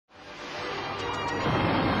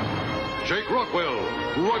Jake Rockwell,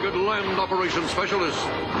 rugged land operations specialist.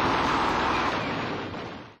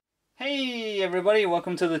 Hey everybody,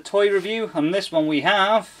 welcome to the toy review. On this one we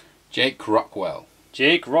have... Jake Rockwell.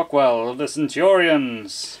 Jake Rockwell of the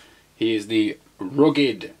Centurions. He is the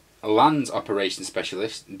rugged land operations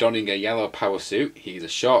specialist, donning a yellow power suit. He has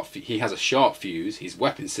a short fuse. His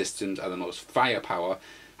weapon systems are the most firepower,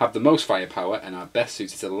 and are best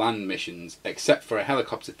suited to land missions, except for a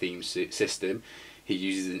helicopter themed system. He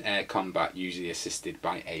uses an air combat, usually assisted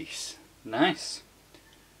by Ace. Nice.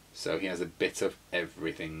 So he has a bit of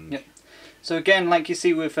everything. Yep. So again, like you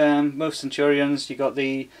see with most Centurions, you got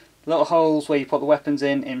the little holes where you put the weapons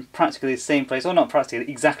in practically the same place, or not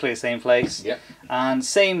practically, exactly the same place. Yep. And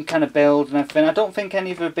same kind of build and everything. I don't think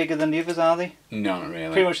any of them are bigger than the others, are they? No, not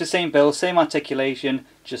really. Pretty much the same build, same articulation,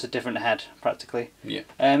 just a different head, practically. Yeah.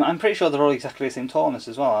 I'm pretty sure they're all exactly the same tallness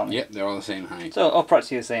as well, aren't they? Yep, they're all the same height. So, all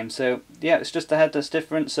practically the same. So, yeah, it's just the head that's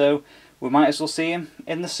different, so we might as well see him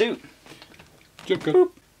in the suit.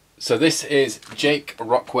 Boop. So this is Jake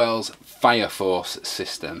Rockwell's Fire Force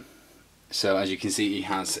system. So as you can see, he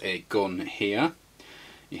has a gun here,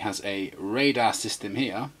 he has a radar system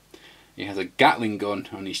here, he has a Gatling gun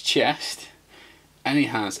on his chest, and he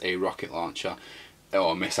has a rocket launcher,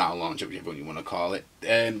 or missile launcher, whichever one you want to call it.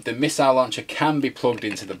 The missile launcher can be plugged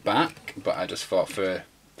into the back, but I just thought for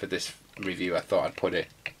this review I thought I'd put it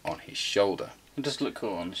on his shoulder. It does look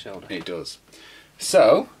cool on the shoulder. It does.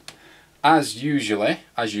 So, as usual,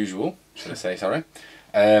 should I say, sorry,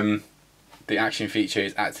 the action feature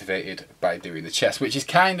is activated by doing the chest, which is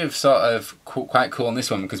kind of sort of quite cool on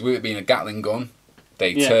this one, because with it being a Gatling gun,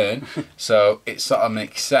 they turn, so it sort of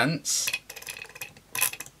makes sense.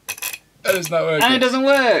 And it's not working. And it doesn't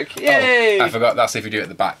work! Yay! Oh, I forgot, that's if you do it at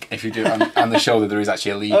the back. If you do it on the shoulder, there is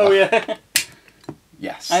actually a lever. Oh yeah!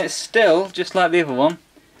 Yes. And it's still, just like the other one,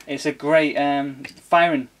 it's a great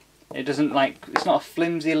firing. It doesn't it's not a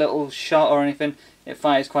flimsy little shot or anything, it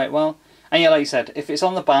fires quite well. And yeah, like you said, if it's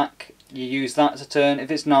on the back, you use that to turn.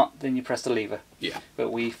 If it's not, then you press the lever. Yeah.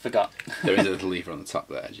 But we forgot. There is a little lever on the top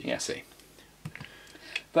there, as you can see.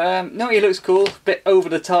 But no, he looks cool. A bit over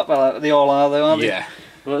the top. Well, they all are though, aren't they? Yeah.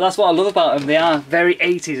 But that's what I love about them. They are very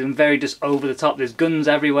 80s and very just over the top. There's guns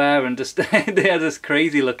everywhere and just they are just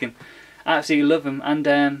crazy looking. I absolutely love them.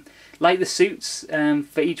 And like the suits,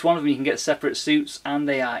 for each one of them you can get separate suits, and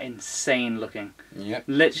they are insane looking. Yep.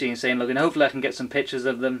 Literally insane looking. Hopefully I can get some pictures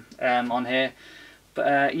of them on here.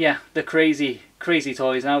 But yeah, they're crazy, crazy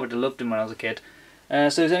toys, and I would have loved them when I was a kid. So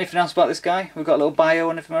is there anything else about this guy? We've got a little bio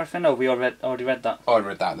and everything, or we already read that? Oh, I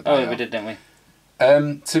read that in the bio. Oh, yeah, we did, didn't we?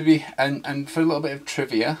 And for a little bit of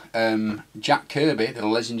trivia, Jack Kirby, the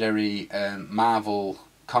legendary Marvel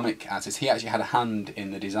comic artist, he actually had a hand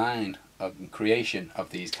in the design of creation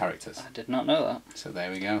of these characters. I did not know that. So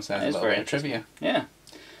there we go. So there's a little bit of trivia. Yeah.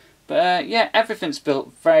 But yeah, everything's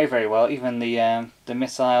built very, very well. Even the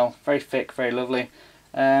missile, very thick, very lovely.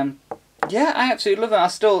 Yeah, I absolutely love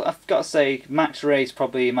it. I've got to say, Max Ray's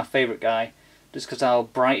probably my favourite guy, just because how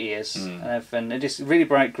bright he is and everything. It is really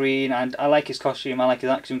bright green, and I like his costume. I like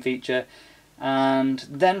his action feature, and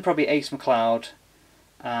then probably Ace McCloud,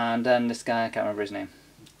 and then this guy, I can't remember his name.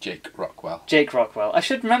 Jake Rockwell. Jake Rockwell. I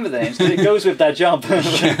should remember the names because it goes with their job.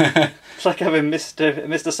 It's like having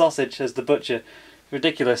Mr. Sausage as the butcher.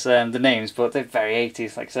 Ridiculous, the names, but they're very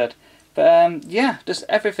 80s, like I said. But yeah, just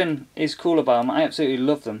everything is cool about them. I absolutely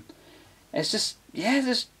love them. It's just,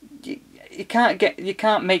 yeah, you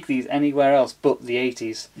can't make these anywhere else but the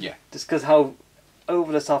 80s. Yeah. Just because how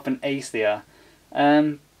over the top and ace they are.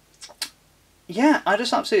 Yeah, I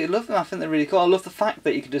just absolutely love them. I think they're really cool. I love the fact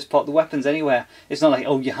that you can just put the weapons anywhere. It's not like,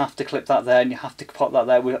 oh, you have to clip that there and you have to put that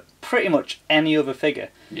there with pretty much any other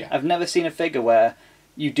figure. Yeah. I've never seen a figure where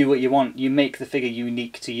you do what you want. You make the figure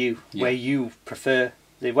unique to you, where you prefer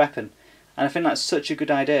the weapon. And I think that's such a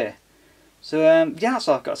good idea. So, yeah, that's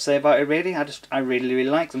all I've got to say about it, really. I really, really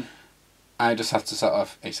like them. I just have to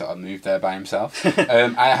he sort of moved there by himself.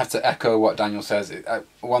 I have to echo what Daniel says.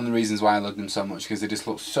 One of the reasons why I love them so much because they just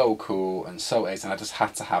look so cool and so ace, and I just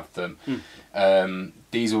had to have them.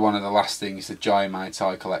 These were one of the last things to join my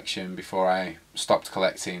toy collection before I stopped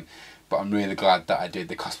collecting. But I'm really glad that I did.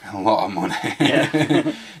 They cost me a lot of money.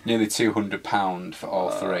 Yeah. Nearly £200 for all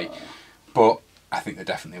three. But I think they're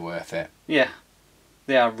definitely worth it. Yeah,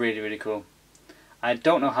 they are really, really cool. I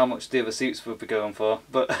don't know how much the other suits would be going for,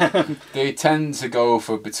 but they tend to go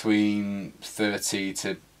for between 30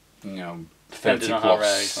 to 30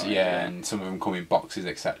 plus. Yeah, and some of them come in boxes,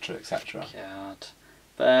 etc., etc. God.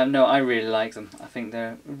 But no, I really like them. I think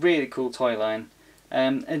they're a really cool toy line.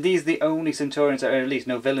 Are these the only Centurions that are released?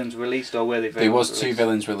 No villains released, or were they? There was 2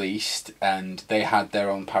 villains released, and they had their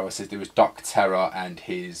own power system. There was Doc Terror and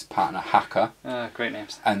his partner Hacker. Great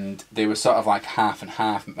names. And they were sort of like half and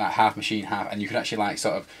half, half machine, half, and you could actually like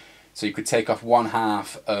sort of, so you could take off one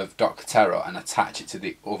half of Doc Terror and attach it to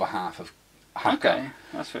the other half of Hacker. Okay,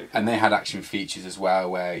 that's very cool. And they had action features as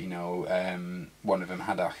well, where one of them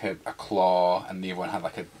had like a claw, and the other one had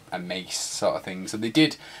like a mace sort of thing. So they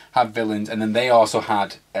did have villains, and then they also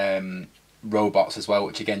had robots as well,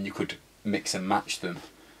 which again you could mix and match them.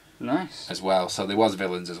 Nice. As well, so there was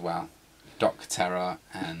villains as well. Doc Terror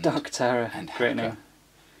and great name.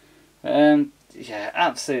 Yeah,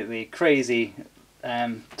 absolutely crazy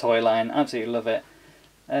toy line. Absolutely love it.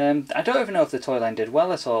 I don't even know if the toy line did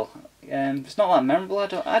well at all. It's not that memorable.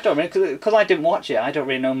 I don't really, because I didn't watch it. I don't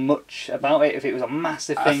really know much about it. If it was a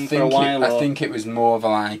massive thing for a while, I think it was more of a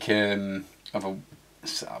like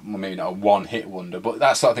maybe not a one-hit wonder, but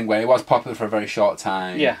that sort of thing where it was popular for a very short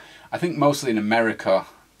time. Yeah. I think mostly in America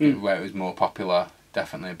where it was more popular,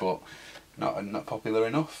 definitely, but not popular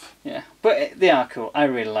enough. Yeah, but they are cool. I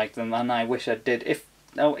really like them, and I wish I did.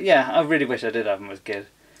 I really wish I did have them as a kid.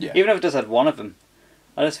 Yeah. Even if I just had one of them,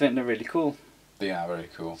 I just think they're really cool. They are very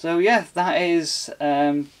cool. So yeah, that is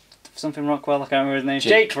something Rockwell. I can't remember his name.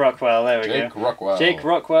 Jake Rockwell. There we go. Jake Rockwell. Jake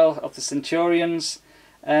Rockwell of the Centurions.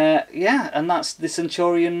 Yeah, and that's the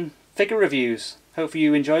Centurion figure reviews. Hopefully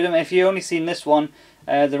you enjoyed them. If you've only seen this one,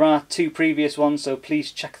 there are 2 previous ones, so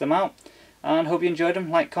please check them out. And hope you enjoyed them.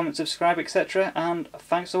 Like, comment, subscribe, etc. And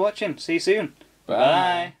thanks for watching. See you soon.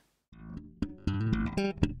 Bye.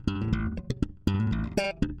 Bye.